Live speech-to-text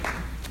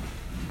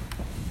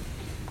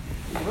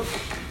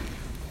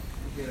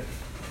Get it.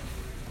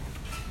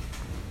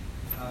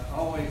 I've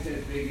always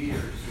had big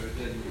ears, so it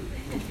didn't.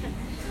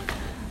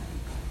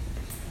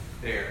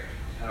 There,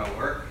 that'll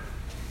work.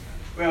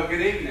 Well, good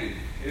evening.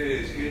 It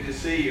is good to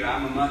see you.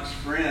 I'm amongst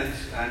friends.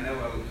 I know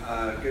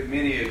a good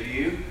many of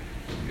you.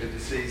 Good to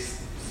see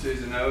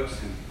Susan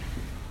Oaks and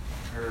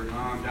her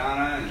mom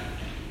Donna and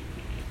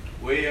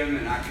William,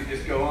 and I could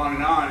just go on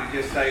and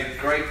just say it's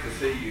great to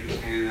see you,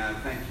 and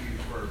thank you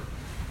for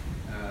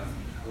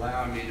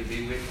allowing me to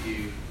be with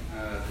you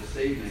this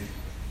evening.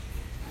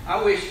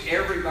 I wish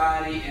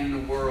everybody in the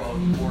world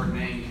wore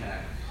name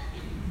tags.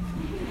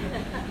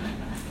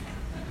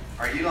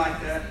 Are you like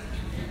that?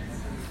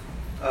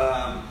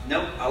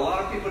 Nope. A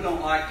lot of people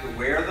don't like to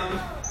wear them,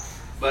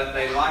 but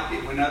they like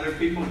it when other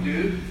people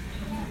do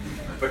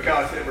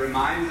because it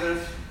reminds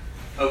us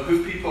of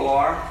who people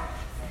are.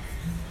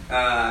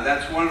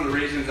 That's one of the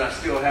reasons I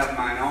still have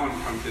mine on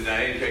from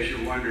today, in case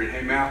you're wondering,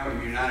 hey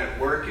Malcolm, you're not at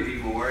work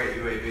anymore at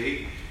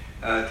UAB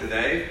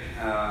today.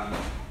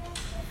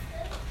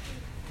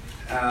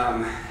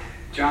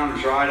 John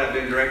was right. I've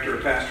been director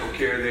of pastoral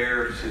care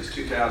there since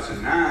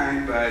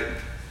 2009, but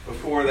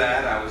before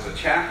that I was a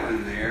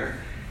chaplain there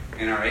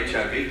in our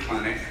HIV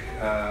clinic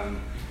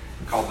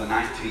called the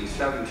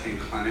 1917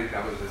 Clinic.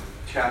 I was a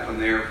chaplain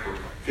there for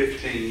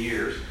 15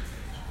 years.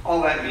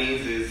 All that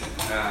means is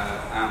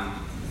I'm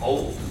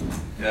old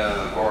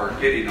or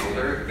getting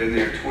older. I've been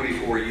there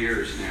 24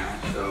 years now.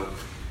 So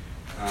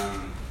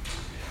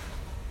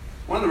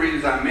one of the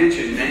reasons I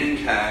mention name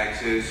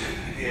tags is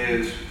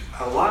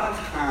a lot of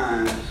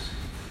times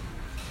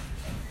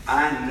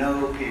I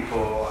know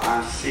people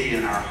I see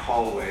in our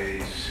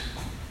hallways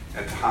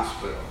at the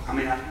hospital. I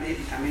mean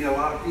a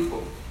lot of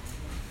people.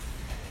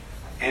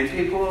 And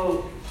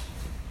people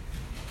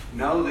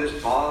know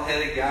this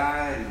bald-headed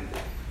guy, and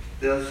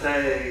they'll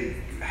say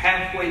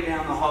halfway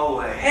down the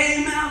hallway,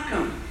 hey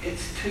Malcolm,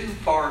 it's too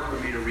far for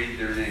me to read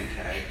their name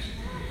tags.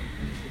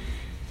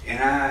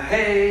 And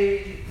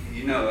hey,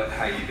 you know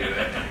how you do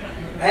it.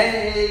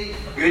 Hey,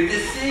 good to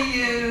see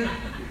you.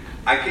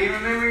 I can't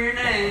remember your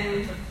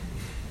name.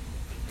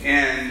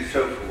 And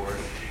so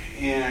forth.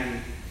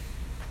 And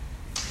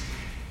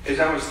as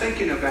I was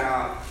thinking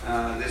about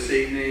this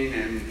evening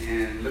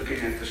and looking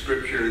at the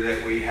scripture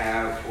that we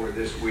have for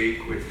this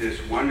week with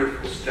this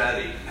wonderful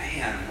study,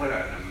 man, what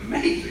an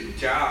amazing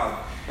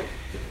job.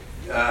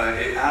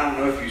 I don't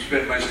know if you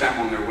spent much time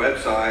on their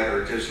website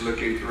or just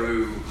looking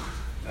through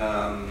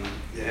the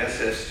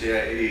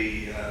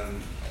SSJ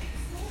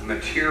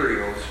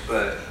materials,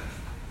 but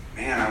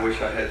man, I wish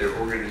I had their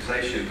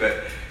organization.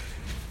 But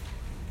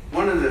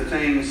one of the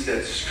things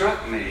that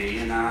struck me,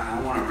 and I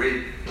want to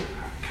read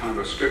kind of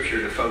a scripture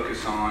to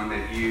focus on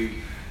that you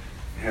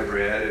have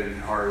read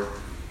and are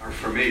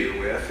familiar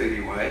with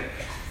anyway.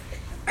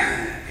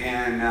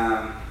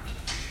 And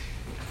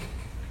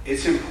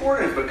it's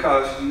important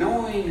because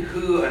knowing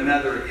who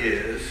another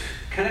is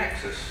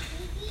connects us.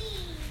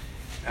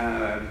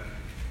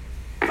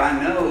 If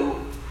I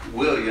know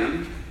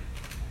William,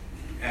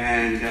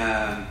 and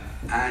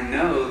I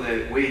know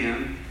that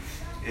William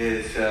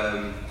is,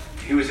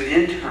 he was an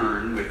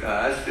intern with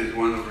us, is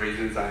one of the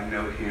reasons I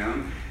know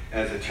him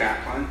as a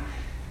chaplain.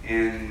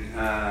 And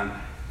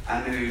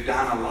I knew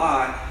Donna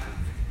Lott,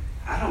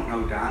 I don't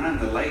know Donna, in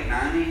the late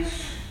 90s,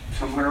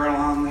 somewhere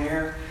along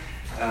there,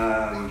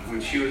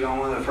 when she was on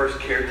one of the first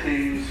care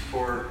teams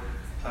for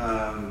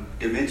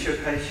dementia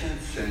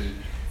patients, and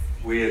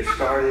we had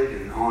started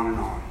and on and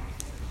on.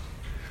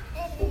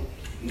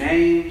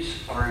 Names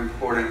are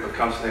important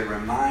because they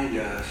remind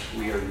us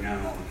we are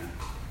known.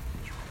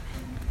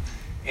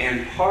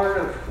 And part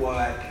of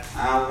what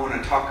I want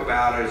to talk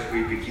about as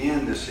we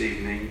begin this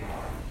evening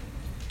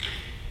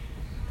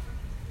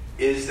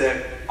is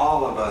that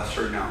all of us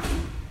are known,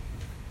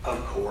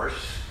 of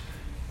course,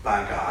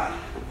 by God,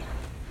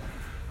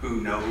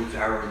 who knows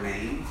our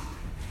name,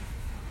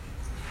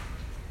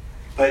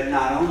 but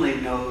not only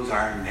knows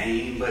our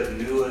name, but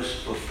knew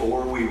us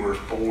before we were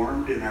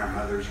formed in our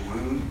mother's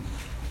womb.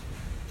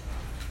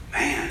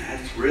 Man,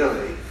 that's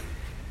really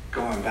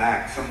going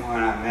back.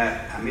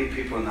 I meet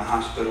people in the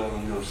hospital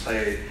and they'll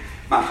say,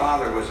 my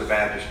father was a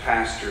Baptist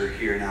pastor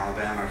here in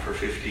Alabama for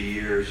 50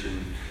 years,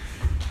 and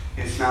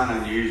it's not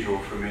unusual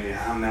for me.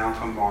 I'm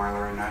Malcolm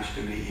Marler, nice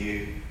to meet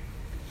you.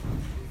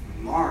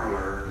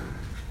 Marler?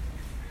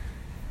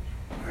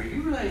 Are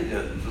you related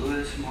to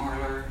Lewis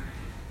Marler?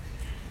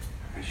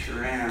 I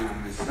sure am.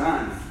 I'm his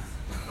son.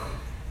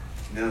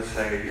 And they'll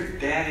say, your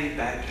daddy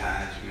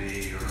baptized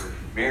me or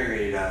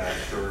married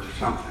us or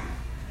something.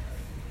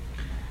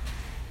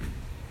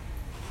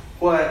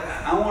 What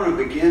I want to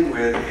begin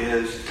with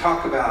is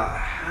talk about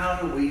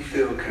how do we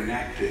feel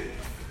connected,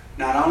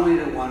 not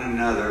only to one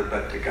another,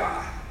 but to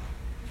God.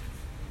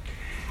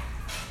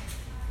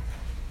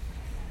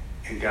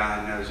 And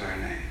God knows our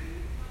name.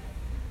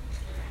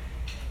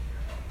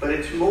 But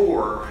it's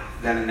more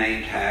than a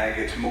name tag.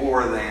 It's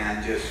more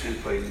than just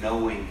simply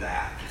knowing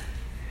that.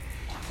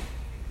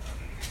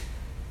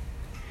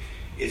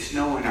 It's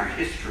knowing our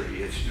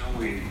history. It's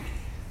knowing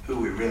who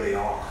we really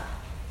are.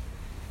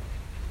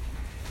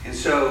 And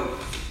so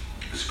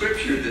The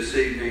scripture this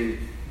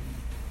evening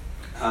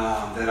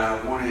that I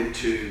wanted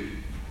to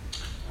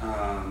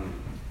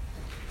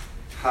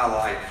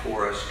highlight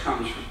for us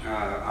comes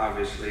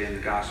obviously in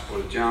the Gospel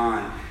of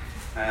John.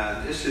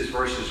 This is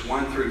verses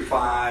 1 through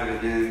 5,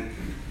 and then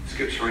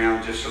skips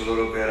around just a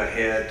little bit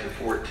ahead to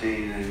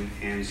 14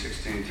 and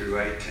 16 through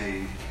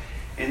 18.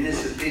 And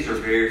these are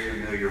very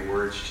familiar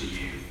words to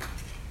you.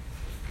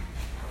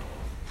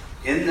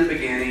 In the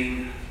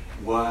beginning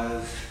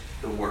was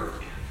the Word,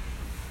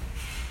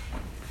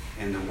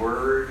 and the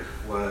Word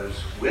was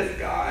with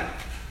God,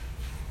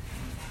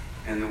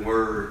 and the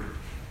Word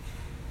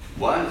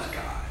was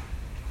God.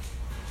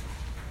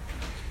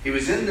 He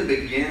was in the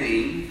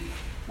beginning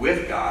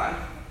with God,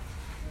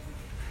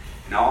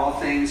 and all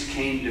things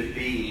came to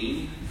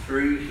being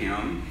through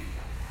him,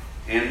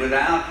 and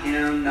without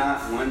him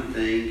not one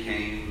thing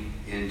came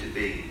into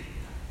being.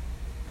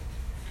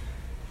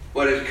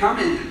 What had come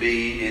into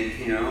being in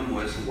him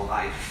was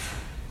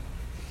life.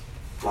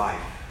 Life.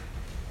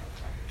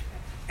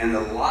 And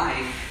the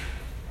life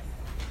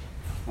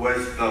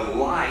was the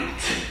light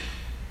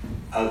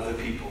of the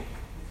people,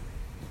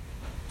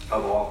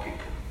 of all people.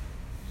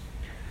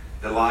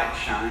 The light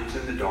shines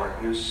in the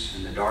darkness,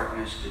 and the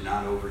darkness did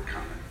not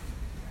overcome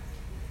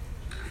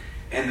it.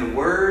 And the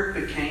Word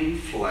became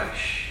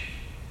flesh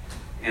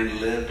and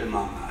lived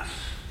among us.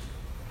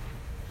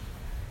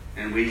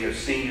 And we have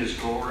seen his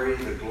glory.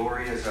 The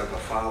glory is of a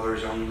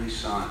Father's only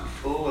Son,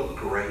 full of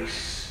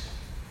grace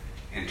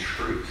and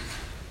truth.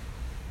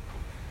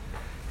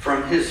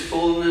 From his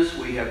fullness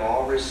we have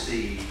all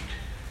received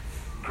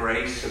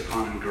grace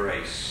upon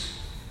grace.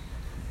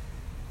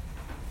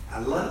 I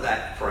love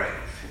that phrase.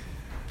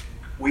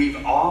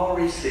 We've all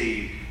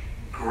received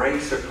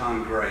grace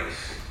upon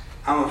grace.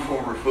 I'm a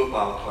former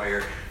football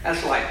player.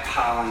 That's like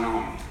piling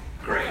on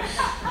grace.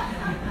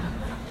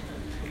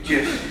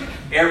 Just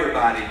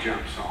everybody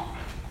jumps on.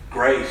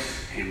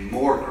 Grace and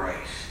more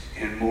grace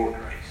and more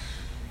grace.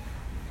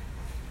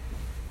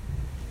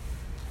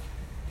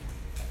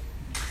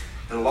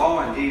 The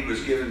law indeed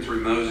was given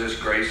through Moses.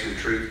 Grace and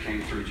truth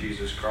came through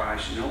Jesus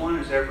Christ. No one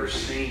has ever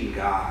seen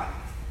God.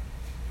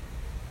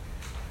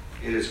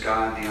 It is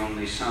God, the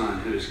only Son,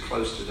 who is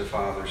close to the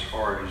Father's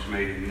heart, who's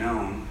made him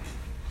known.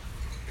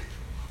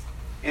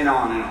 And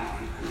on and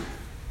on.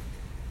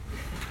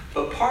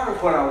 But part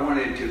of what I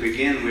wanted to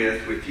begin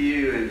with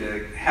you, and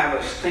to have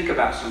us think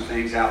about some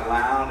things out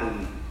loud,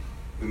 and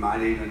we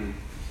might even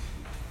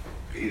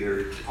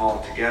either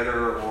all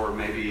together or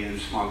maybe in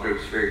small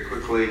groups very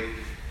quickly.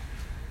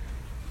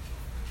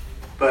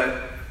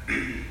 But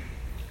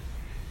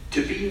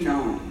to be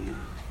known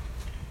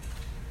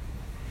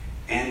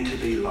and to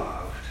be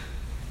loved,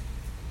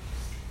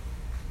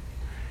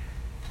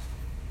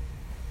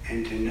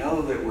 and to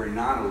know that we're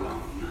not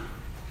alone,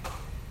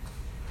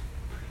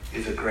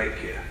 is a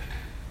great gift.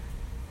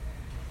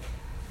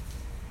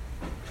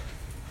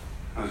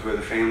 I was with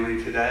a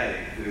family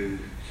today whose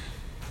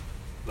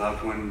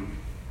loved one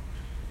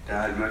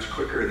died much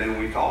quicker than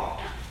we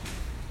thought.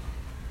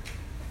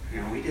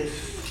 And we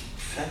just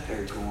sat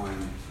there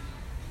going,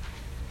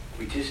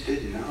 we just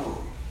didn't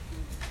know.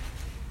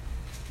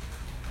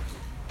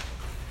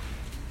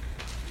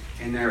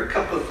 And there are a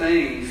couple of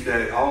things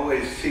that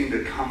always seem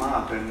to come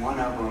up, and one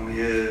of them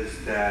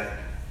is that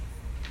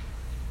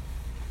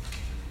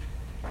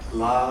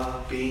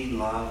being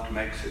loved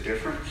makes a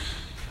difference,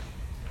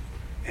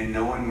 and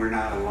knowing we're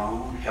not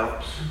alone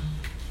helps.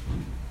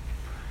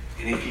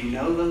 And if you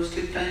know those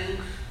two things,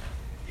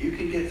 you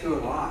can get through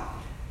a lot.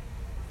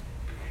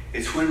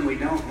 It's when we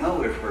don't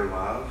know if we're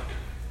loved,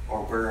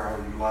 or where our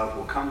love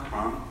will come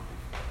from,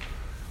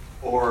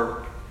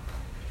 or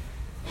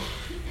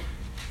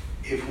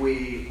if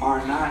we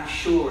are not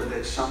sure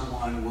that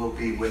someone will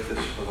be with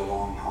us for the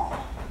long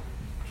haul.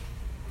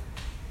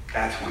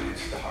 That's when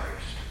it's the hardest.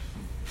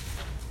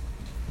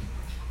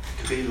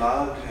 To be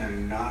loved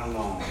and not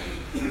alone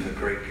is a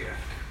great gift.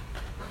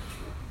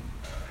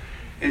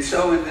 And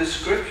so in this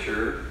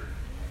scripture,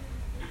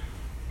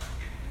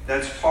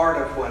 that's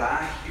part of what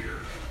I hear,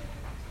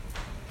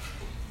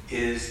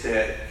 is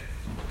that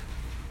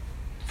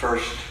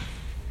first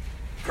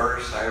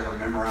verse I ever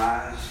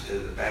memorized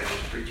as a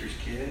Baptist preacher's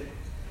kid,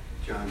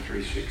 John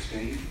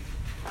 3:16.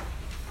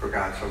 For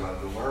God so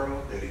loved the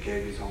world that he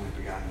gave his only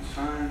begotten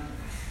Son,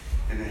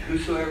 and that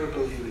whosoever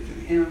believeth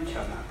in him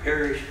shall not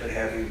perish but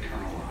have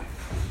eternal life.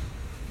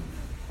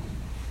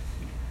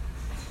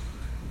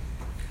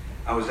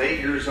 I was 8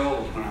 years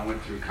old when I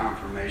went through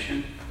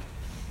confirmation.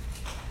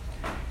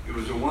 It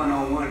was a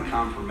one-on-one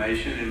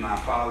confirmation in my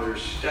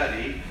father's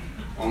study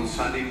on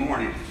Sunday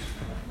mornings.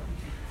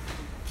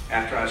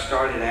 After I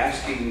started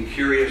asking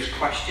curious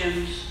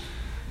questions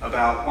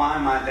about why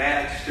my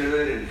dad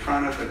stood in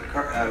front of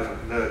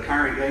the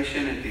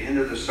congregation at the end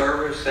of the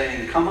service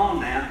saying, "Come on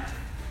now,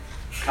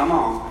 come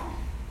on.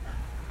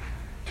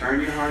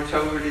 Turn your hearts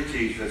over to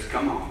Jesus,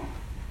 come on."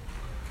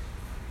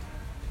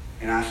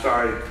 And I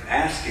started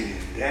asking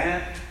him,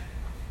 "Dad,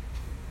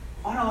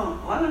 why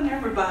don't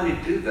everybody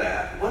do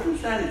that? What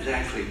does that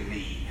exactly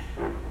mean?"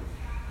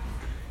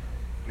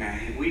 Now,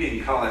 we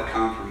didn't call it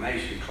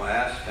confirmation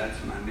class.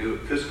 That's my new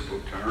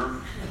Episcopal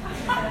term.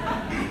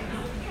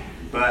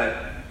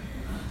 But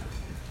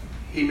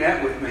he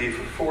met with me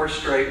for 4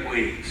 straight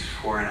weeks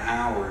for an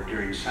hour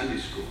during Sunday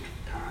school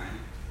time,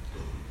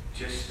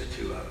 just the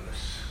two of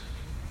us,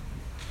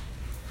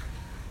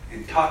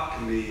 and talked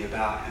to me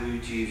about who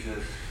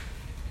Jesus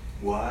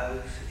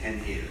was and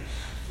is.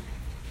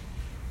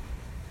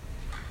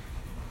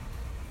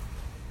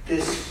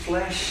 This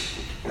flesh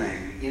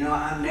thing,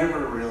 I've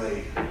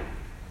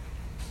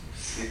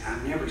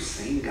never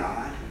seen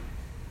God.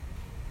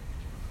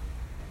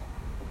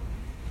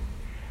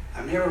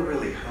 I've never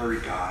really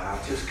heard God.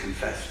 I'll just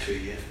confess to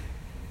you.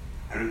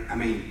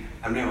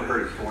 I've never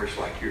heard his voice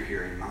like you're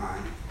hearing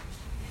mine.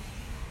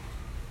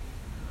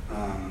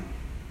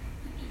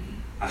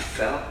 I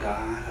felt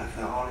God. I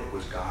thought it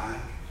was God.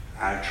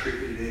 I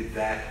attributed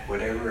that,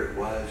 whatever it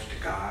was,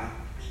 to God.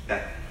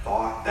 That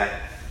thought,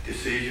 that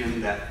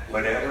decision, that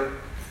whatever.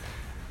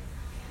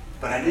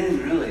 But I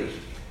don't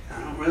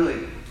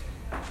really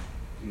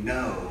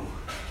know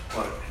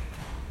what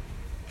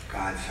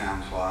God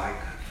sounds like.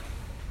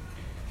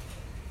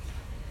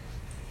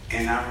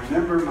 And I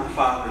remember my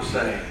father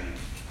saying,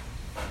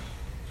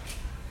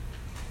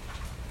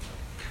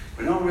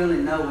 we don't really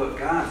know what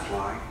God's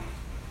like,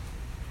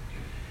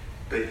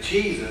 but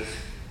Jesus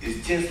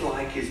is just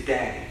like his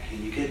daddy.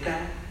 Can you get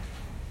that?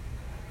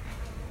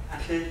 I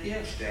said,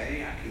 yes,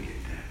 Daddy, I can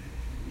get that.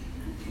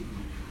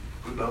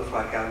 We both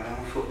like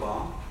Alabama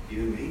football, you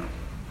and me,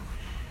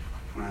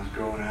 when I was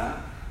growing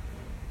up.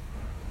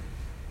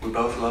 We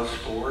both love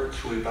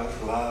sports. We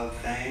both love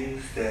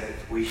things that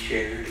we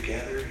share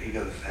together. He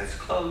goes, that's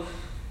close.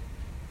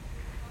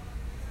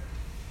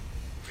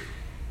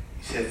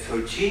 He said,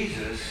 so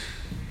Jesus,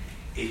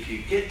 if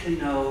you get to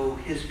know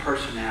his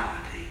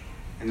personality,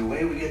 and the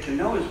way we get to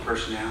know his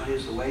personality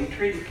is the way he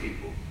treated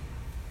people.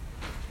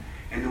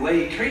 And the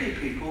way he treated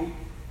people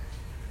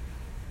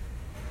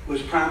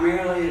was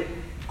primarily,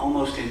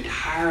 almost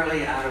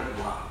entirely out of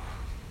love.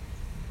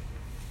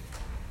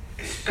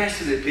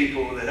 Especially the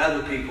people that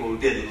other people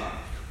didn't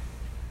love,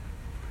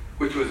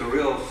 which was a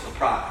real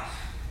surprise.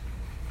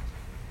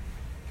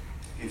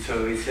 And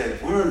so he said,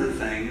 one of the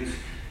things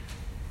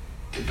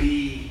to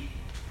be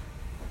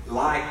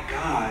like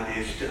God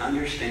is to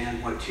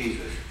understand what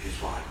Jesus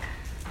is like.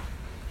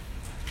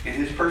 And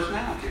his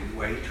personality, and the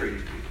way he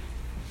treated people.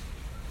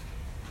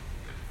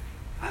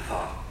 I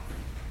thought,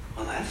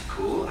 well, that's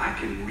cool. I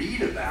can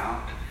read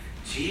about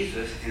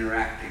Jesus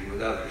interacting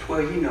with others.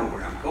 Well, you know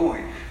where I'm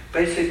going.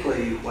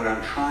 Basically, what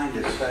I'm trying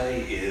to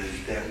say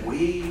is that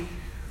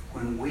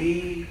when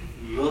we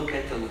look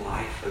at the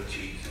life of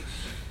Jesus,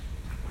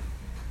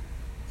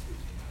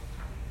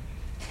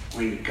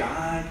 when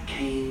God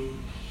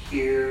came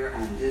here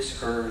on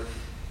this earth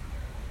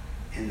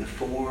in the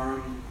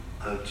form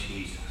of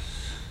Jesus,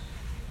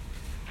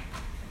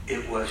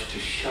 it was to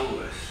show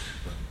us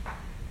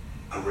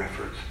a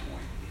reference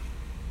point.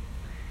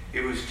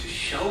 It was to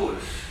show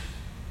us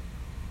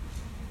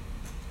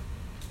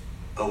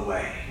a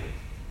way.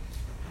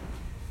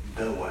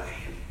 The way,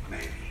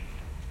 maybe.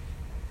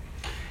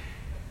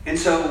 And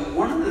so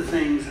one of the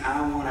things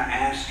I want to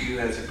ask you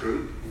as a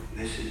group,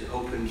 this is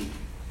open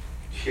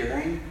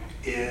sharing,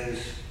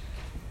 is,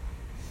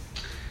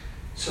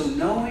 so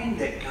knowing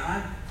that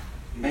God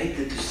made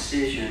the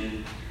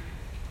decision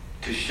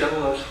to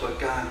show us what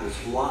God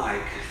was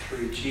like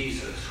through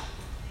Jesus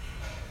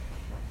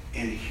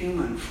in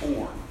human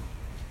form,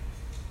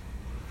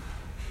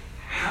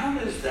 how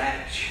does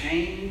that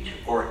change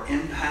or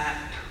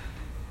impact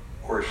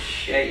or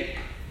shape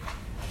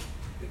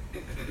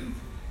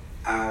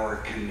our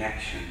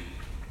connection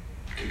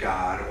to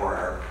God,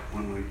 or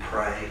when we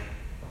pray,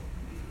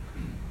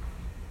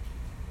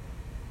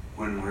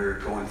 when we're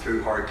going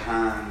through hard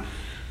times?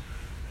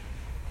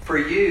 For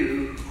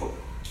you,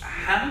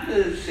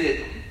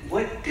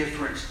 what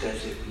difference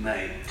does it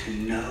make to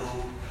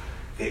know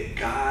that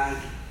God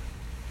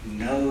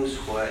knows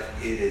what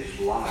it is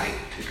like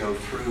to go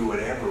through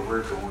whatever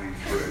we're going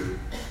through,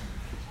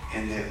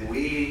 and that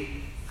we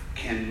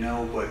can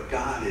know what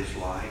God is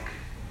like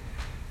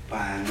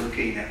by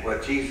looking at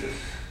what Jesus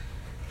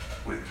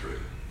went through?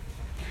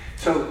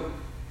 So,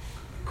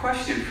 the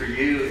question for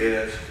you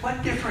is,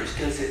 what difference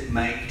does it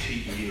make to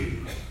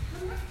you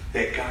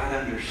that God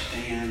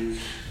understands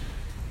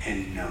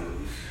and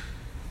knows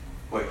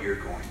what you're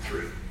going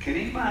through? Can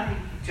anybody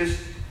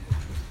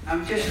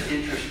I'm just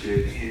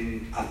interested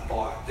in a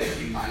thought that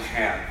you might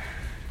have.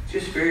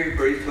 Just very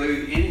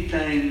briefly,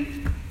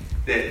 anything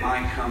that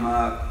might come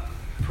up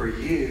for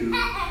you.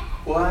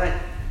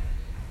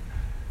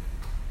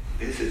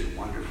 This is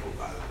wonderful,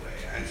 by the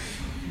way.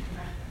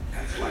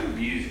 That's like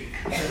music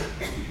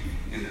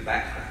in the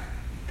background.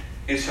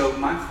 And so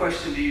my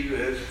question to you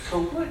is,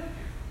 so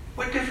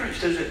what difference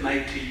does it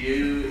make to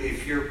you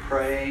if you're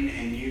praying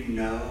and you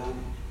know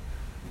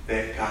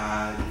that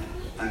God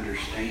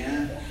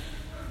understands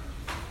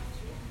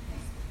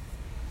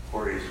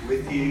or is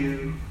with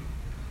you,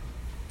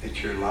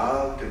 that you're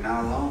loved and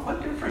not alone?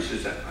 What difference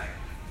does that make?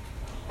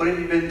 What have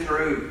you been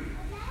through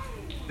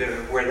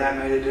where that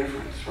made a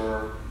difference?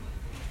 or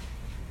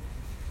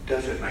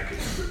does it make a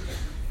difference?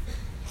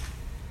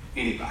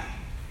 Anybody?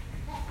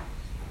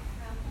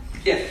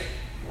 Yes.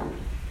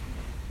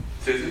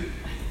 Susan?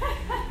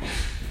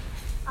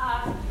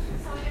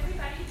 So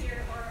everybody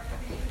here, or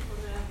many people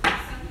know, my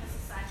son has a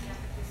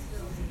psychiatric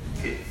disability.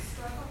 He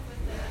struggled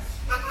with this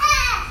as a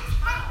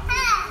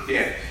child.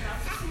 Yes.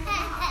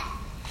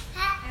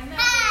 And that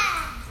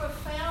was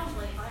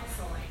profoundly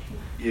isolating.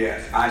 Yes,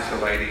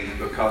 isolating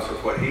because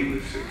of what he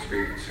was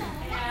experiencing.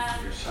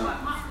 And Your son.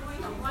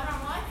 what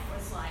our life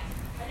was like.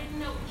 I didn't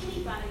know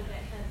anybody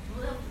that had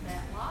lived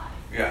that life.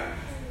 Yeah.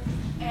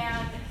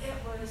 And it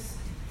was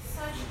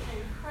such an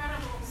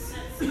incredible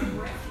sense of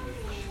refuge.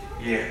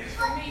 Yes.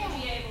 For me to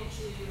be able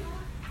to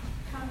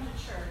come to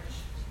church,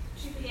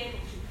 to be able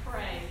to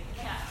pray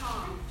at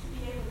home, to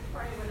be able to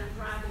pray when I'm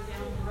driving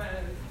down the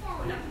road,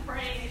 when I'm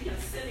praying,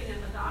 sitting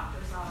in the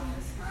doctor's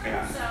office.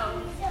 Yeah.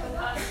 So,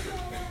 because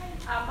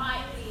I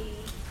might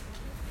be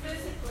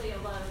physically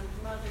alone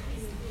from other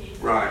human beings,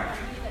 Right. I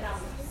knew that I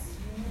was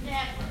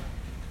never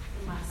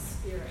in my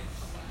spirit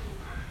alone.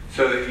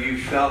 So that you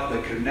felt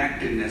the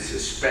connectedness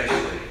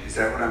especially. Is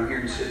that what I'm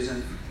hearing,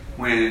 Susan?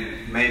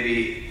 When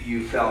maybe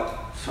you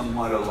felt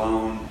somewhat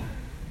alone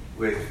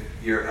with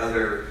your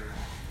other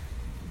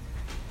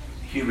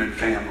human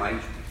family,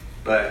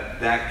 but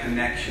that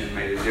connection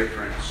made a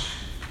difference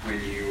when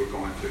you were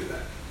going through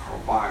that, or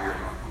while you're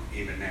going,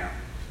 even now.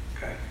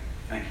 Okay,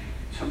 thank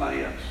you.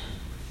 Somebody else.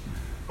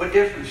 What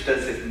difference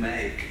does it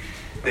make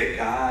that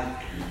God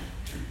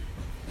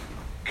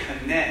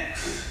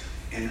connects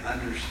and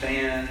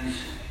understands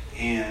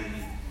and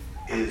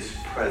is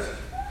present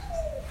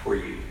for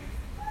you?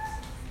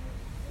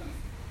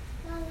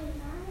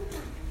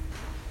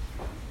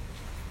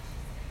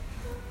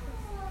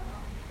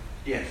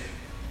 Yes.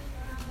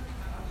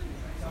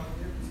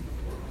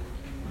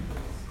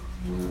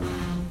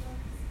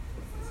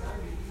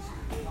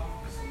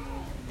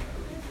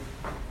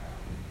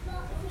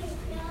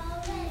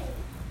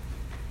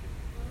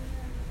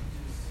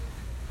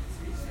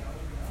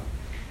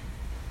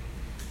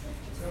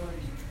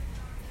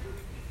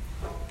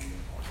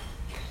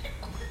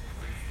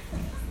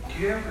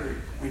 Do you ever,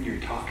 when you're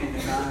talking to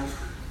God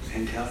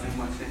and telling Him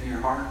what's in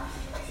your heart,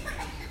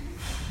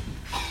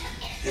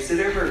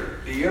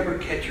 do you ever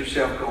catch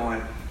yourself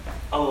going,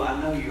 oh, I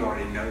know you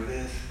already know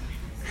this?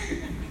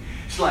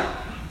 It's like,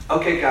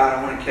 okay, God,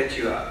 I want to catch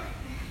you up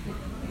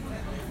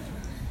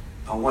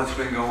on what's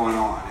been going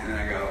on. And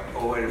then I go,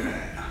 oh, wait a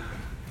minute.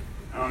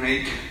 I don't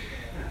need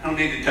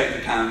to take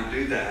the time to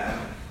do that.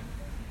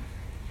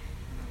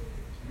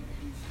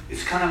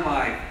 It's kind of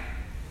like,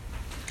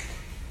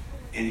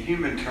 in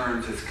human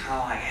terms, it's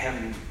kind of like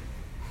having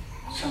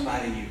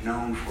somebody you've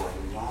known for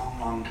a long,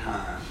 long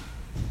time.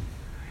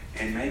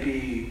 And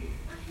maybe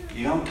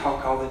you don't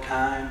talk all the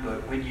time,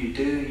 but when you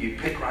do, you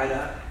pick right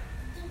up.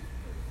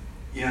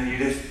 You know, you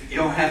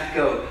don't have to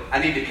go, I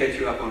need to catch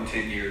you up on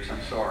 10 years,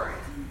 I'm sorry.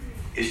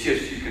 It's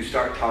just you can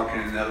start talking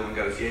and another one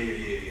goes,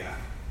 yeah,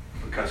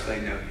 because they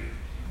know you.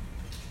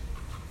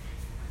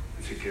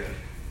 Is it good?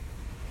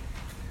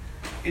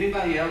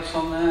 Anybody else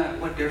on that?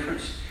 What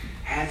difference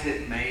has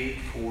it made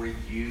for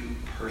you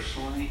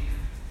personally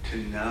to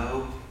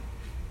know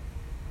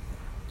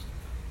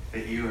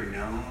that you are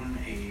known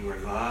and you are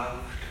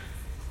loved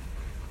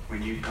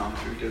when you've gone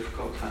through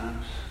difficult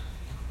times?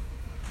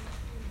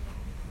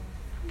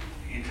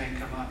 Anything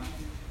come up?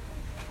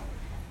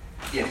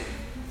 Yes.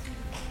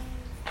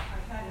 I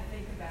kind of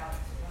think about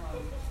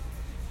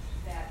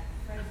that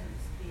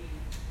presence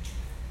being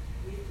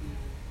with you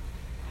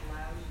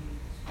allows you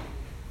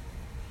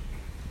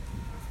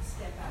to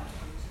step out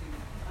into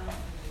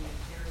unfamiliar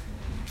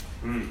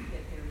territory.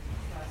 That there is a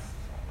trust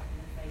in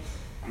the face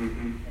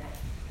that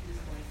He's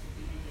going to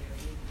be there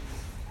with you,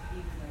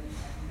 even though you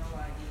have no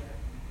idea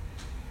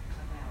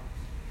about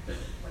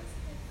what's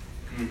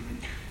ahead.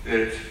 That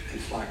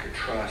it's like a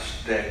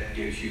trust that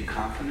gives you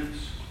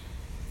confidence.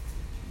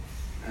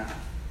 Yeah.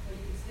 But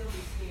you can still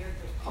be scared,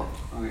 but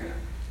Oh yeah.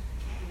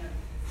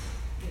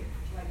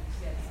 like you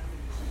said,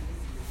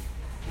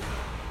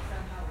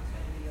 somehow it's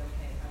going to be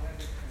okay, however it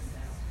turns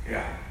out.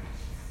 Yeah.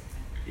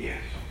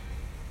 Yes.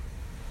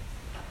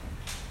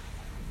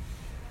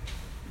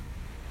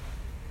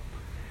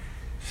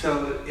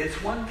 So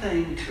it's one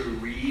thing to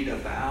read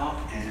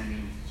about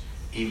and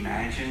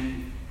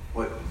imagine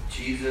what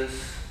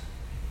Jesus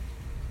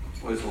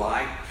was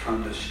like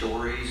from the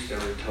stories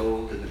that were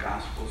told in the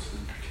Gospels in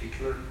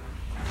particular.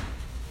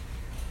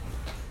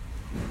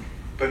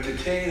 But to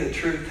tell you the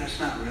truth, that's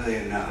not really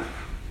enough.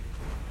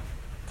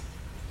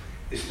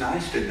 It's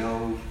nice to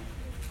know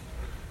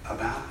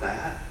about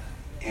that,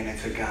 and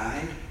it's a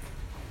guide,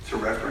 it's a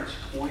reference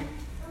point.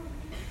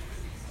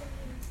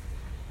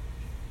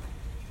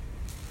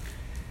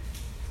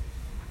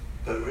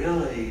 But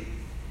really,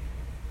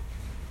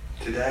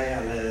 today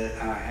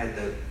I had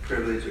the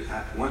privilege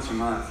of, once a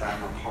month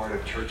I'm a part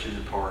of Church in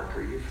the Park.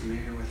 Are you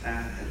familiar with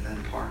that at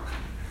Lynn Park?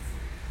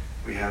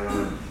 We have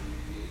a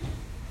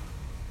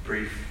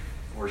brief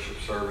worship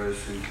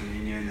service and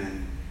communion,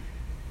 and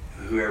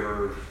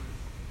whoever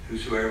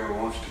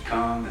wants to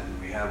come,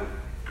 and we have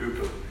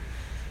group of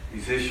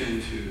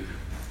musicians who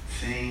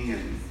sing,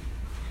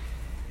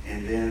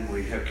 and then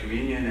we have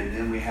communion, and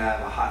then we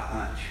have a hot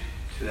lunch.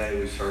 Today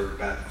we served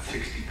about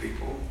 60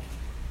 people.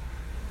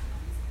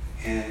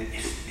 And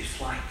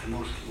it's like the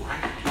most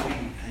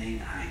life-giving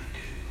thing I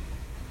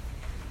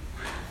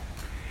do.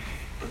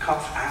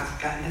 Because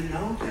I've gotten to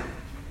know them,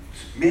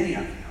 many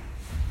of them.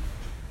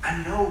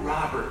 I know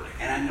Robert,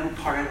 and I know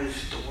part of his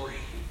story.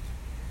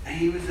 And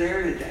he was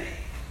there today.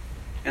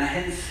 And I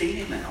hadn't seen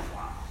him in a while.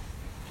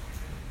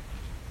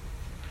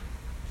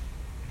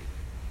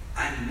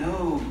 I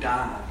know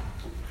Donald,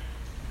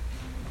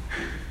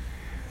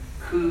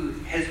 who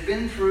has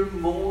been through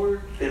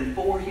more than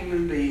 4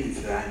 human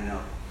beings that I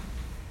know.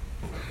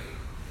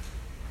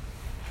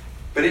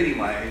 But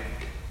anyway,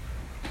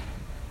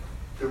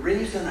 the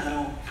reason I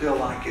don't feel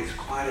like it's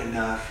quite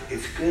enough,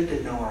 it's good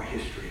to know our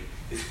history.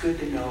 It's good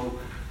to know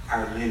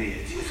our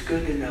lineage. It's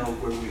good to know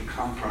where we've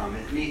come from.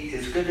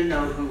 It's good to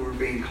know who we're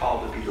being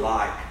called to be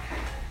like.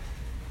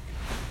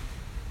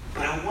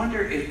 But I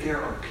wonder if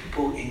there are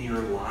people in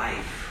your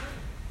life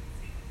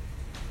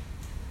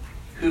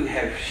who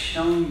have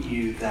shown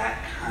you that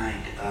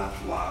kind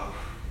of love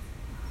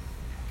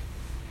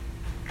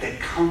that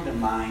come to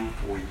mind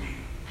for you,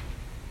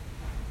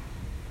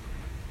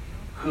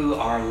 who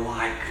are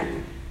like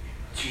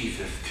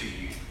Jesus to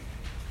you.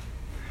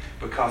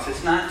 Because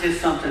it's not just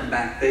something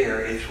back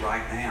there, it's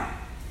right now.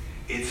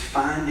 It's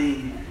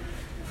finding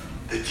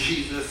the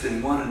Jesus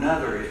in one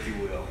another, if you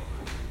will.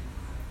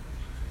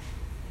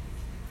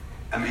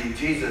 I mean,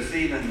 Jesus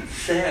even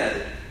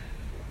said,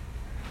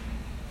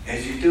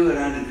 as you do it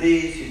unto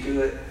these, you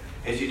do it,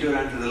 as you do it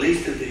unto the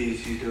least of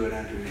these, you do it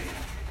unto me.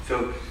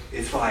 So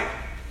it's like,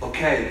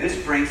 okay,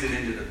 this brings it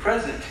into the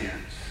present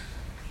tense,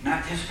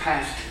 not just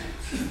past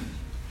tense.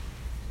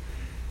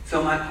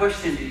 So my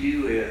question to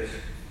you is,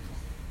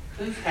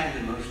 who's had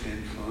the most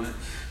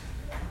influence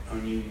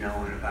on you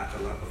knowing about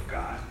the love of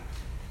God?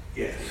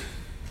 Yes.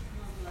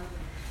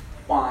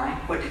 Why?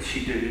 What did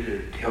she do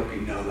to help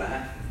you know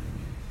that?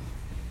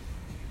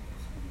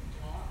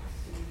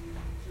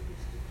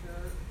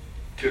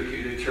 Took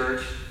you to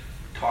church,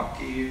 talked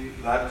to you,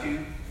 loved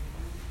you,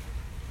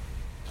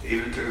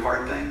 even through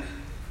hard things?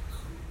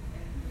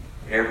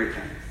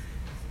 Everything.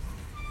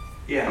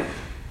 Yes.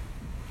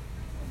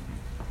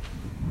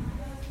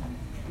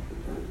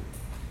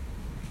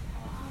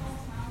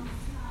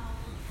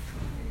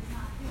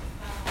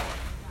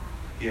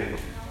 Yes.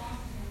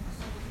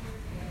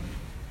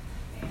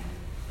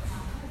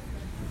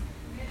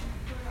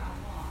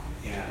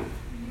 Yeah.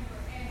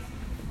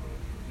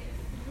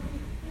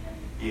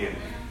 Yes.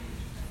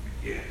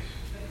 Yes.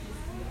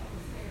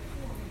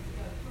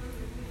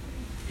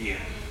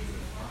 Yes.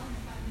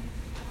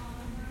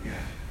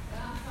 Yes.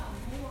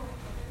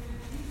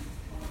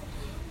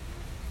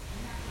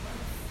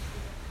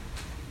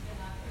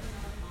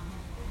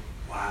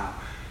 Wow.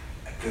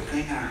 The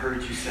thing I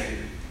heard you say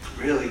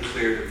really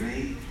clear to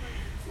me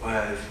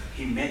was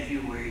he met you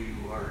where you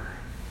were.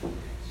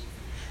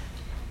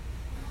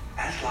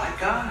 That's like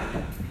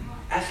God.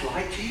 That's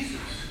like Jesus.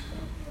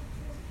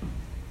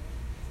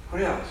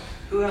 What else?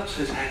 Who else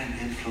has had an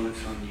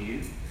influence on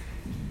you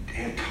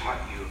and taught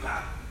you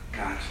about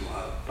God's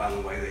love by the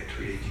way they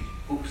treated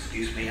you? Oops,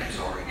 excuse me, I'm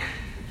sorry.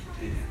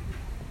 Yeah.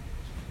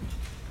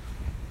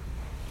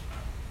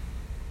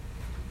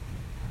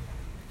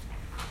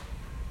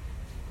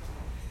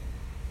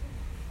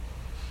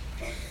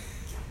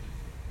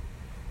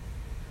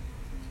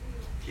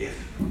 Yes.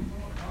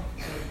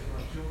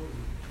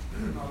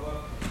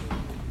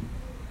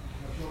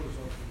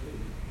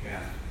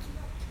 Yeah.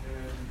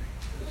 And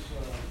it's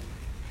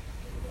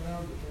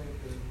profound to think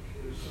that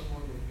there's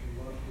someone that can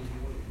love me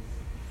more than me.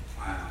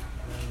 Wow.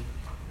 And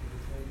to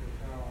think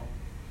of how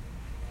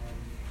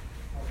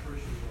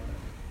precious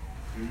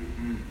I am.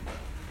 Mm-hmm.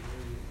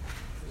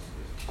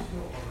 It's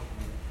still hard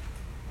for me.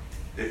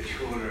 The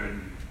children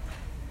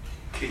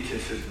teach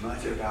us as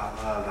much about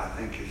love, I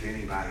think, as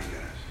anybody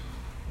does.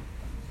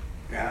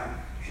 Yeah,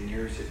 and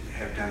yours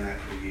have done that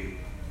for you.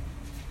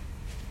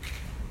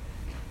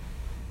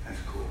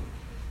 That's cool.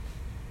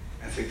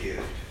 That's a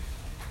gift.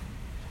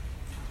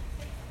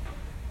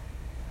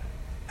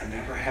 I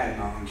never had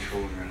my own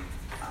children.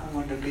 I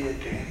wanted to be a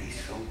daddy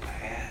so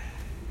bad.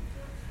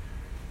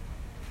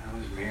 I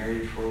was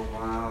married for a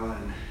while,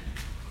 and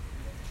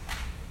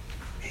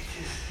it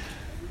just,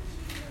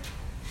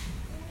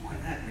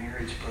 when that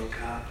marriage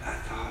broke up, I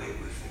thought it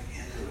was the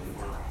end of the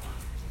world.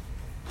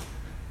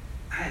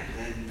 I had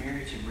led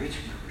marriage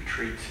enrichment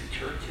retreats in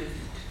churches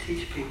to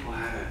teach people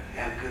how to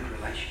have good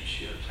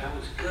relationships. I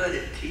was good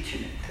at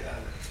teaching it to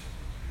others.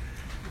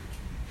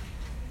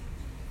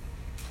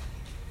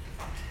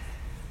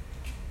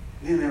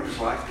 Then there was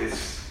like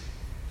this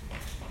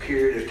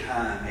period of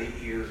time,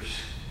 8 years,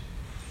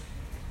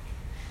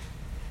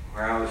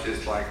 where I was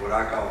just like what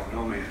I call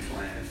no man's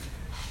land.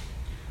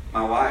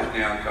 My wife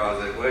now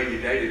calls it, well,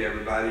 you dated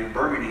everybody in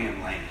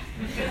Birmingham land.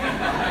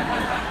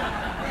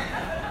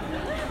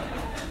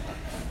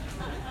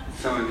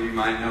 Some of you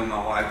might know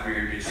my wife,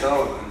 Mary B.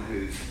 Sullivan,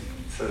 who's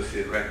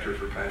Associate Rector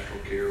for Pastoral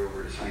Care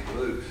over at St.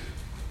 Luke's.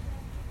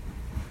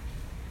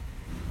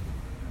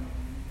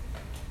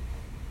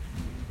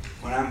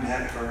 when I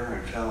met her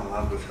and fell in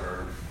love with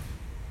her,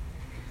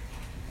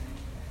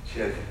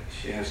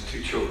 she has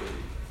 2 children,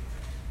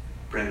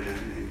 Brendan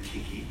and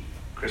Kiki.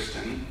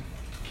 Kristen,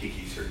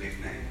 Kiki's her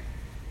nickname.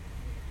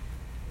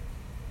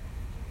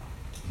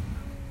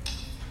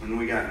 When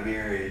we got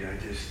married, I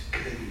just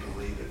couldn't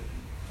believe it.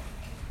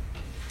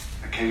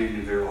 I came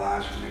into their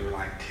lives when they were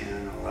like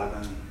 10,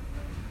 11.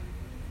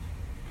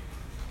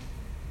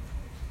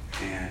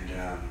 And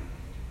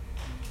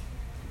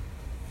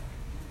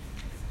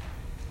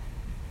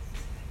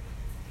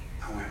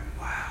I went,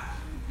 wow.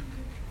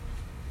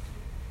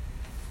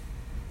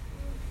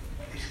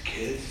 These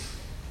kids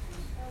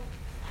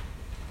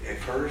at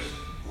first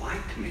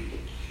liked me.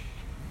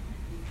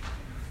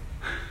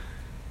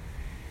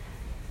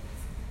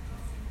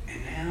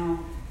 And now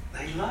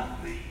they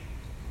love me.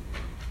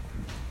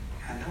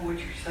 I know what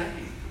you're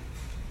saying.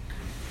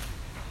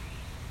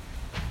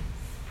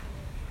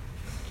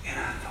 And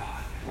I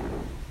thought,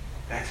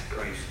 that's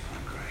grace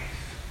upon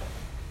grace.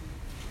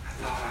 I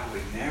thought I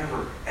would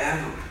never,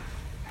 ever.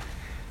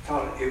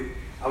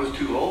 I was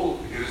too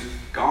old. It was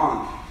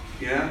gone,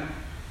 you know?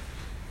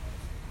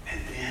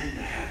 And then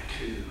to have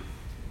 2.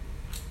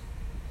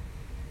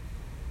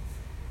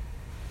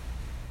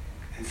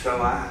 And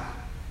so I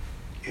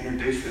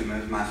introduce them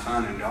as my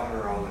son and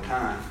daughter all the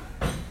time.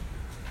 But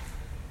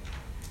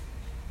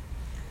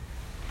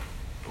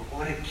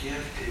what a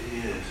gift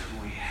it is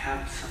when we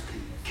have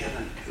something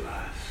given to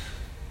us.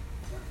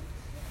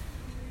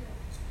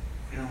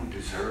 We don't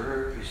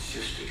deserve, it's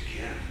just a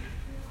gift.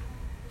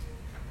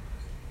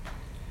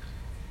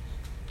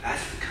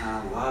 That's the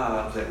kind of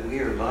love that we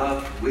are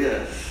loved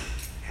with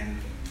and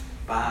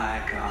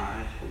by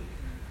God.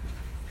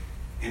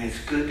 And it's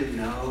good to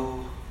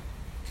know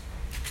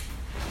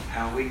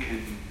how we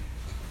can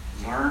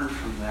learn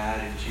from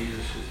that in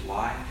Jesus'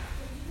 life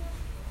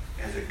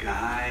as a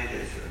guide,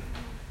 as an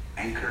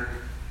anchor,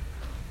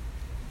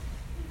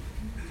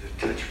 as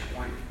a touch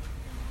point.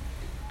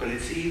 But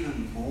it's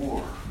even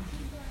more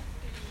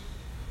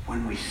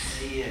when we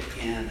see it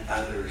in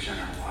others in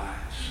our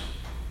lives.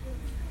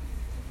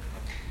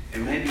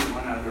 And maybe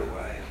one other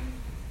way,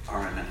 or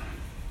another,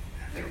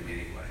 there are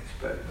many ways,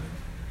 but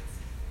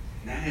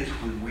that is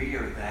when we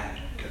are that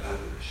to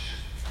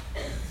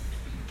others.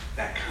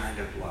 That kind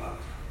of love,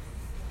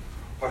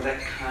 or that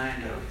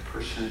kind of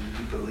person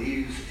who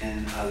believes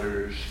in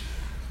others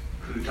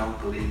who don't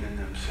believe in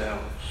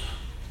themselves.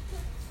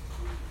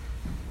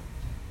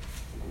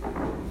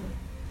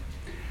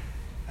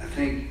 I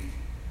think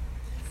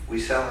we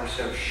sell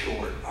ourselves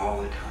short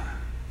all the time.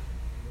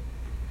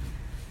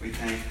 We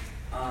think,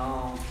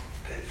 oh,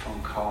 that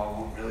phone call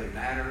won't really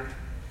matter.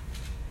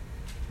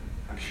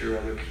 I'm sure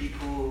other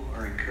people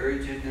are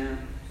encouraging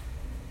them.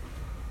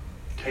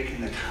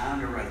 Taking the time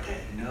to write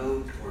that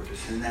note or to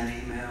send that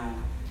email.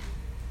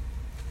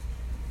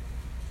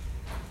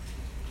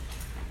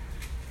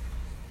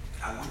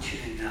 I want you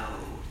to know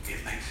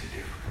it makes a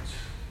difference.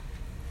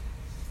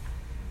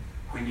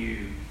 When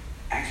you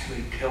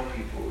actually tell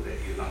people that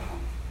you love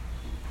them,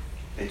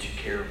 that you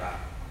care about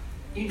them.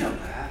 You know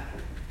that.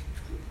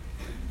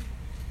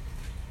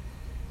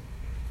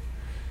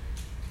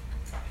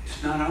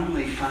 It's not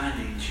only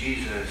finding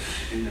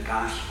Jesus in the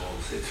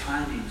Gospels, it's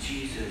finding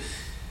Jesus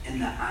in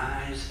the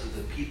eyes of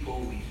the people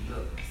we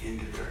look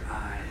into their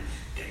eyes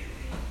daily.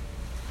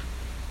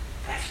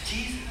 That's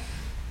Jesus.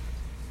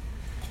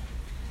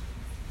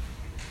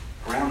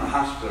 Around the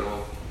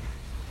hospital,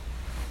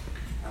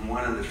 I'm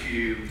one of the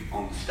few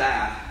on the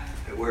staff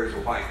that wears a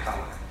white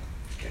collar.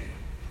 Okay.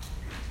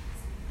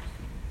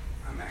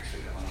 I'm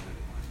actually the only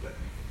one, but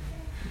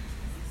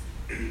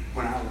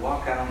when I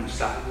walk out on the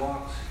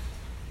sidewalks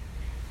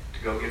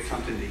to go get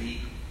something to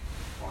eat,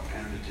 walk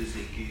down to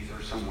Tzatziki's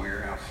or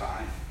somewhere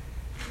outside,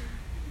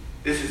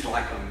 this is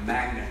like a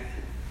magnet.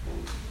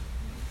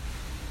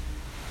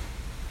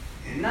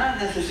 And not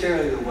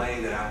necessarily the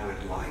way that I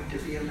would like to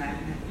be a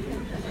magnet.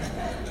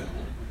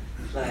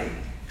 It's like,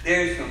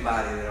 there's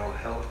somebody that'll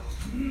help.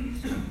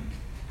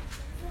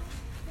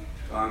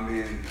 So I'm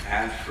being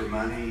asked for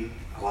money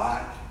a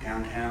lot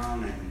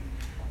downtown, and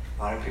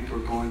a lot of people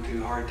are going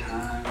through hard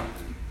times.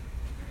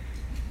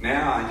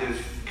 Now I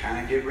just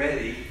kind of get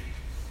ready,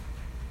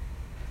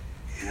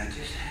 and I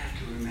just have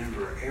to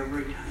remember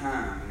every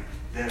time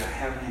that I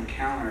have an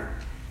encounter,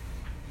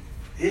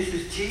 this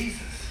is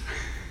Jesus.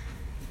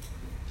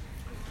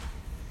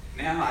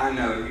 Now I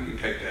know you can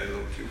take that a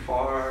little too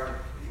far,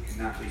 you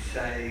cannot be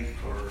safe,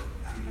 or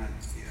I'm not.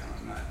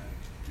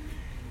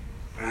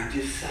 But I'm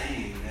just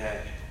saying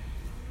that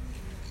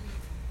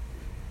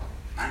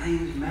my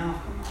name is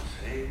Malcolm. I'll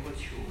say,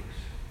 what's yours?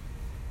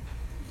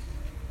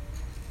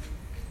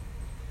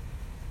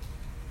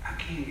 I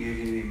can't give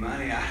you any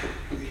money. I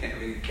don't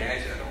have any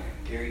cash. I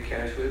don't carry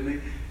cash with me.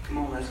 Come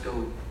on, let's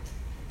go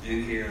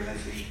in here and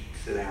let's eat,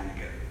 sit down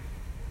together.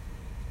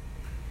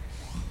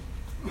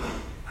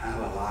 I have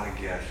a lot of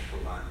guests for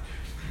lunch.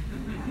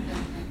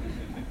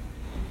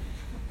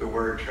 The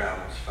word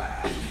travels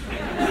fast.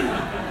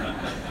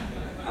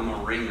 I'm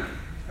a ringer,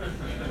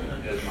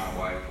 as my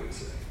wife would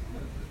say.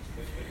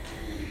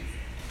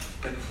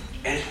 But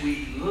as as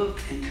we look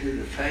into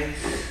the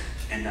face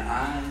and the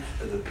eyes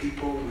of the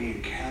people we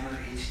encounter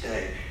each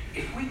day,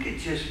 if we could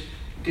just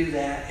do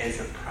that as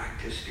a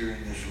practice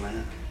during this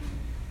Lent,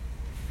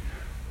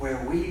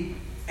 where we,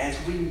 as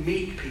we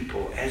meet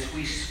people, as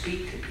we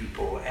speak to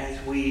people,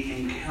 as we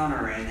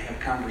encounter and have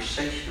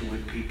conversation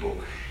with people,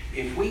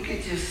 if we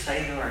could just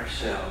say to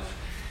ourselves,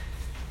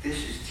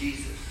 this is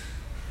Jesus.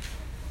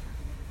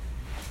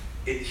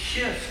 It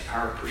shifts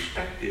our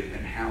perspective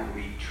in how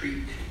we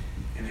treat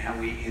and how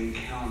we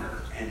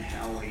encounter and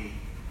how we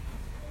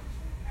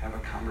have a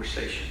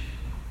conversation.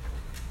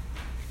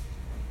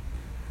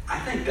 I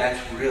think that's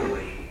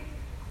really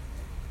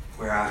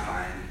where I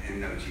find and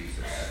know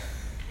Jesus,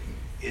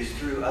 is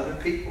through other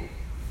people.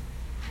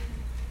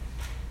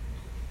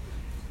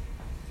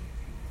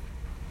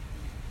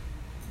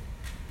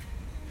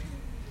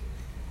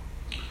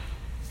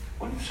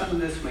 What does some of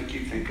this make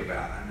you think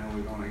about? I know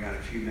we've only got a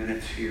few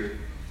minutes here.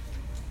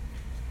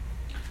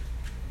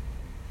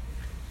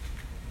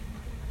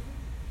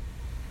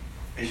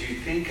 As you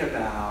think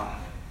about,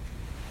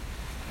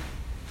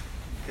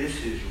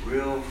 this is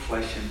real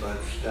flesh and blood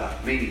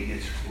stuff, meaning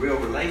it's real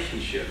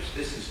relationships.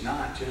 This is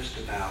not just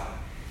about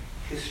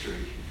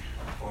history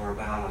or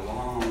about a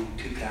long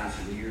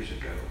 2,000 years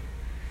ago.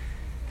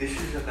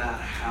 This is about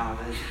how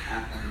this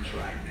happens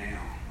right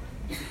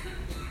now.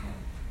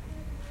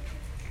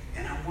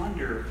 And I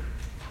wonder,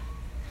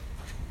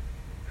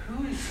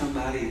 who is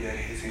somebody that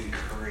has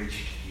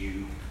encouraged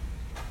you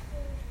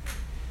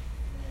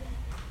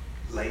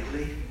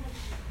lately?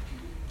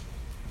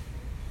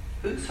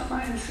 Who's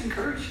somebody that's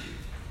encouraged you?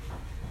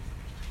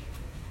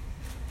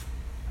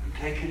 I'm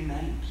taking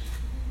names.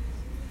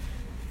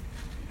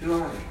 Who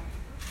are they?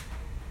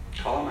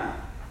 Call them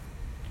out.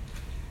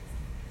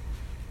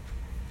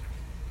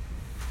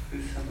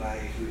 Who's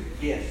somebody who,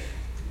 yes?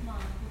 Mom.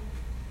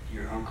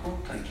 Your uncle,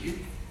 thank you.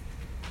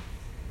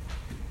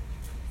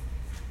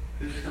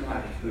 Who's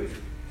somebody who is,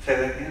 say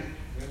that again?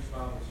 Men's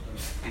Bible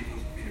study.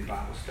 In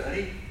Bible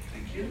study,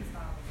 thank you.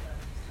 Bible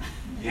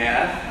studies.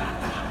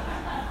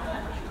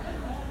 Yeah.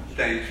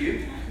 Thank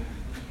you.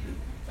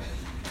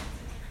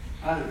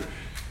 Others.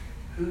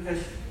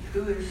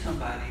 Who is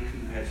somebody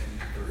who has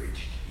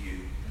encouraged you?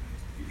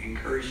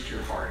 Encouraged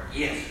your heart?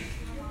 Yes.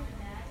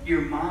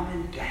 Your mom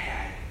and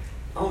dad.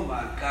 Oh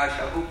my gosh,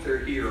 I hope they're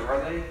here. Are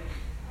they?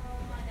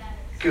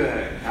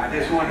 Good. I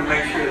just wanted to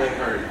make sure they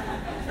heard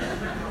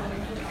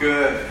it.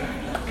 Good.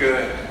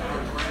 Good.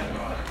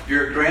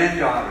 Your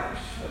granddaughters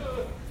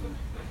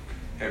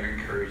have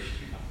encouraged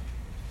you.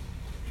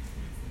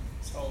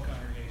 This whole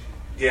congregation.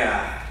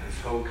 Yeah, this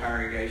whole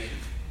congregation.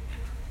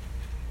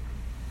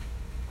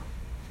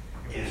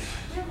 Yes.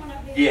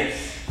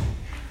 Yes.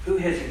 Who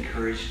has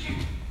encouraged you?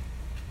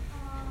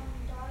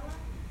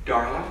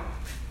 Darla?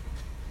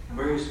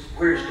 Where's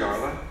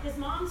Darla? His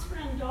mom's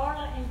friend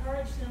Darla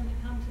encouraged them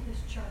to come to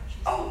this church.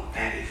 Oh,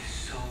 that is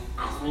so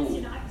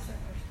Wednesday cool. night was their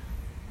first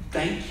time.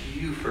 Thank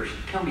you for,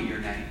 tell me your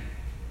name.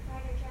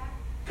 Ryder Jack.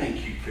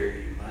 Thank you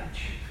very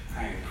much.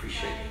 I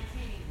appreciate Brian it.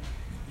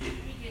 King.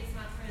 He gets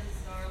my friends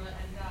Darla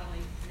and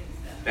Dolly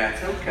mixed up.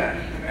 That's okay.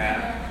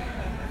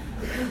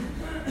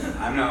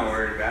 I'm not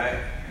worried about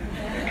it.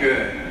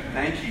 Good.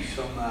 Thank you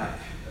so much.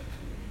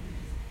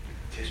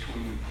 Just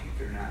when we think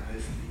they're not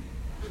listening.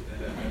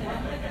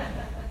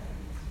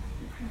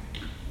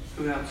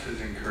 Who else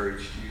has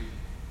encouraged you?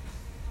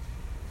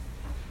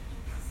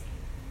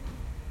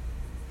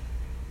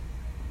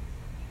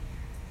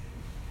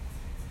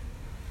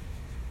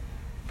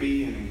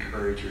 Be an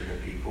encourager to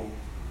people.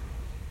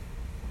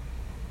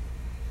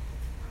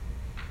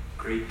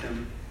 Greet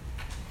them.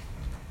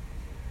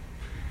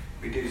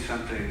 We do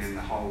something in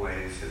the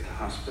hallways at the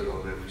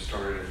hospital that was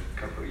started a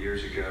couple of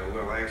years ago.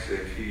 Well,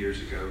 actually a few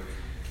years ago.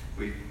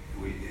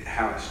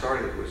 How it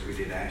started was we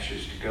did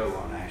Ashes to Go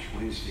on Ash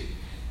Wednesday.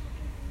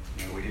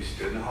 You know, we just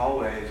stood in the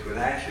hallways with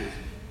ashes.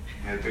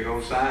 We had a big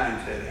old sign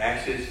that said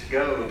Ashes to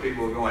Go, and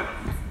people were going,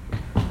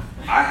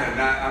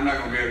 I'm not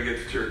going to be able to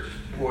get to church.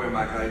 Boy, am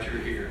I glad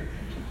you're here.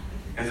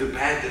 As a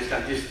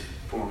Baptist,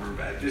 former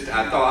Baptist,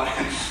 I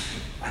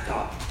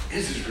thought,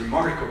 this is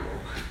remarkable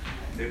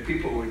that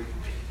people would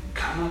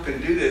come up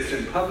and do this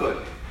in public.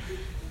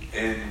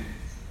 And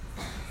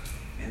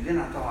then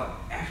I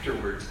thought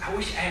afterwards, I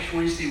wish Ash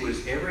Wednesday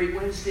was every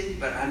Wednesday,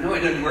 but I know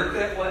it doesn't work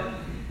that way.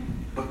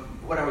 But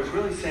what I was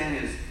really saying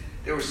is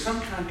there was some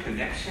kind of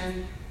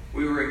connection.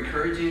 We were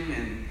encouraging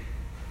and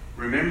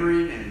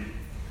remembering and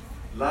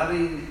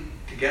loving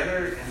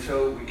together. And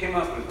so we came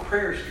up with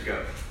prayers to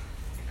go.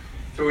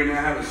 So we now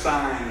have a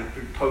sign, a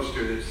big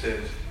poster that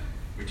says,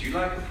 would you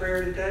like a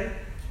prayer today?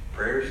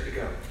 Prayers to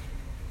go.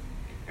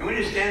 And we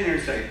just stand there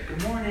and say,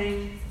 good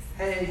morning.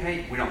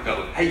 Hey. We don't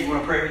go, hey, you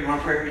want a prayer? You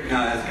want a prayer? No,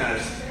 that's kind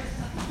of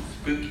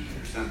spooky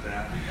or something.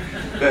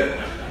 But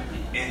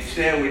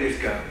instead we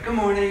just go, good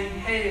morning.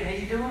 Hey, how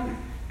you doing?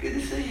 Good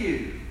to see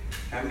you.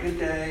 Have a good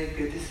day.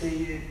 Good to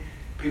see you.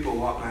 People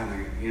walk by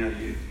and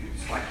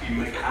it's like you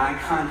make eye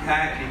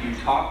contact and you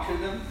talk to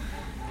them.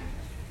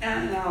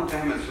 And in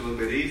Alabama it's a little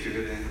bit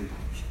easier than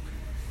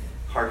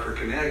Hartford,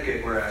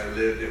 Connecticut, where I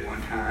lived at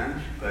one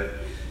time. But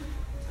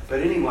But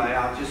anyway,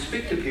 I'll just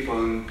speak to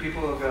people, and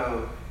people will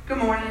go, "Good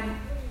morning,"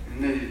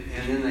 and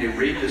then they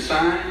read the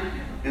sign,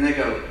 and they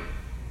go,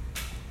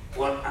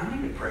 "Well, I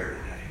need a prayer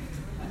today.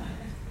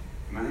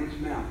 My name's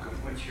Malcolm.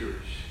 What's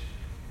yours?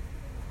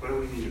 What do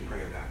we need to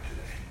pray about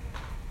today?"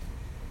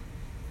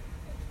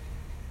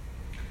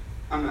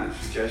 I'm not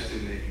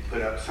suggesting that you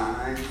put up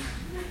signs.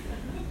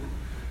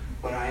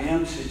 What I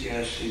am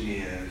suggesting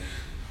is,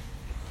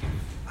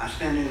 I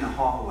stand in the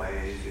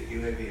hallways at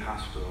UAB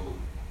Hospital,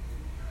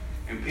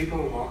 and people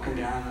are walking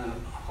down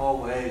the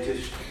hallway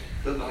just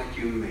look like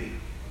you and me.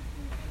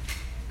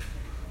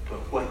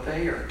 But what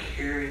they are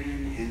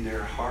carrying in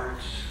their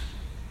hearts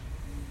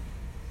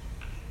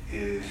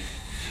is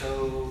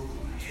so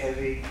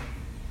heavy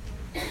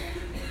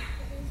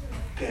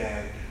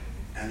that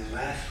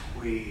unless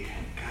we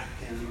got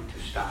them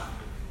to stop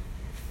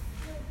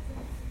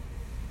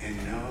and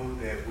know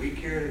that we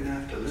cared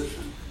enough to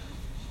listen,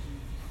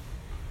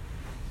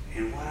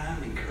 and what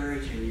I'm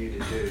encouraging you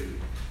to do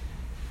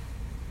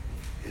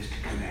is to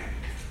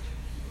connect.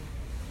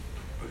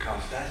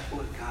 Because that's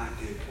what God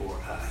did for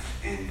us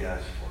and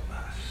does for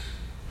us.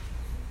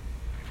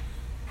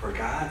 For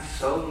God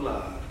so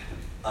loved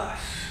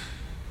us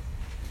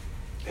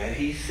that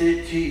he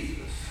sent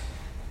Jesus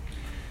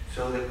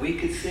so that we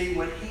could see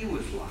what he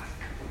was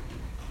like,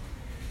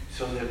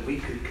 so that we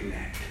could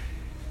connect.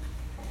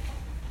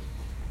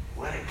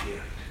 What a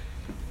gift.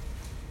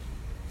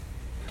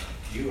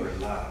 You are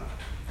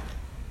loved.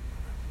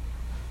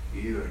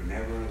 You are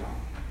never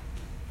alone.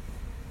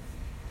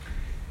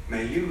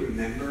 May you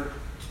remember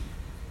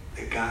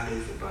that God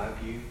is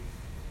above you,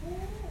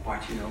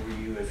 watching over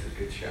you as a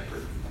good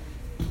shepherd.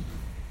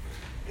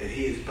 That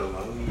he is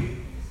below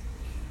you,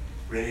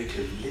 ready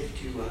to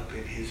lift you up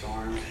in his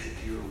arms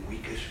at your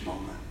weakest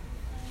moment.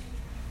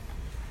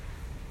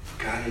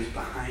 God is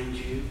behind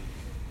you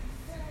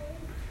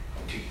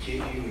to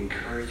give you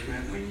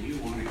encouragement when you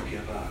want to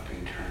give up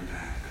and turn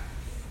back.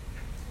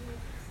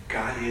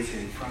 God is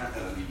in front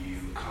of you,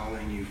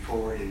 calling you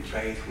forward in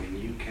faith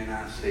when you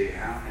cannot see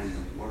how in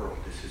the world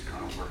this is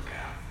going to work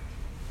out.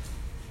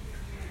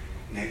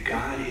 And that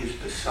God is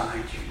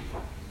beside you,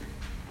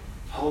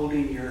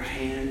 holding your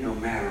hand no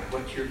matter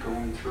what you're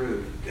going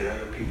through that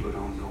other people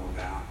don't know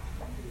about.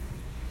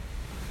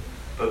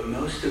 But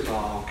most of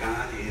all,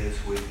 God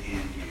is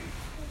within you,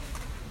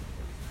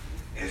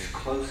 as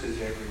close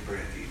as every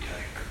breath you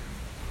take.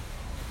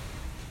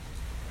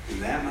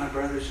 And that, my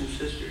brothers and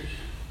sisters,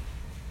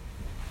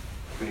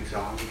 makes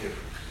all the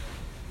difference.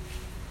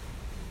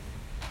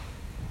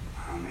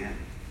 Amen.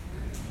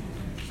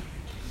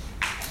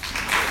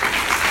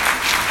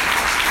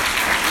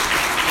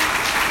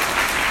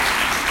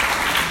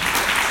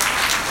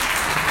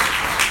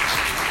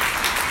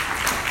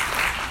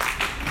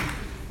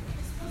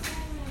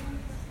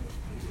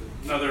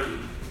 Another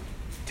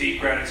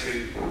deep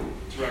gratitude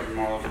to Reverend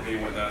Marlowe for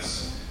being with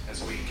us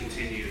as we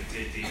continue to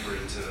dig deeper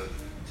into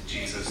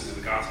Jesus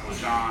through the Gospel of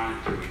John,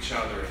 and through each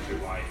other, and through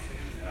life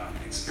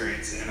and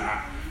experience. And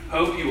I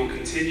hope you will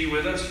continue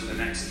with us for the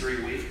next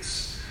 3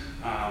 weeks.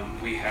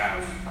 We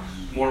have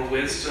more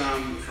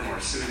wisdom from our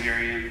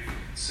seminarian,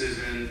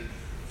 Susan,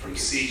 from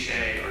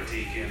CJ, our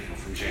deacon, and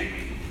from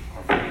Jamie,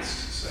 our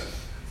priest. So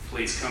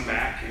please come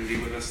back and be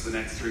with us the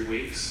next 3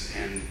 weeks,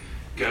 and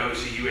go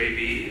to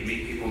UAB and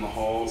meet people in the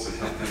halls and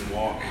help them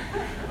walk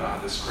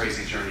this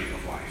crazy journey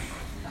of life.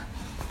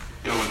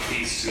 Go in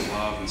peace to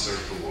love and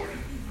serve the Lord.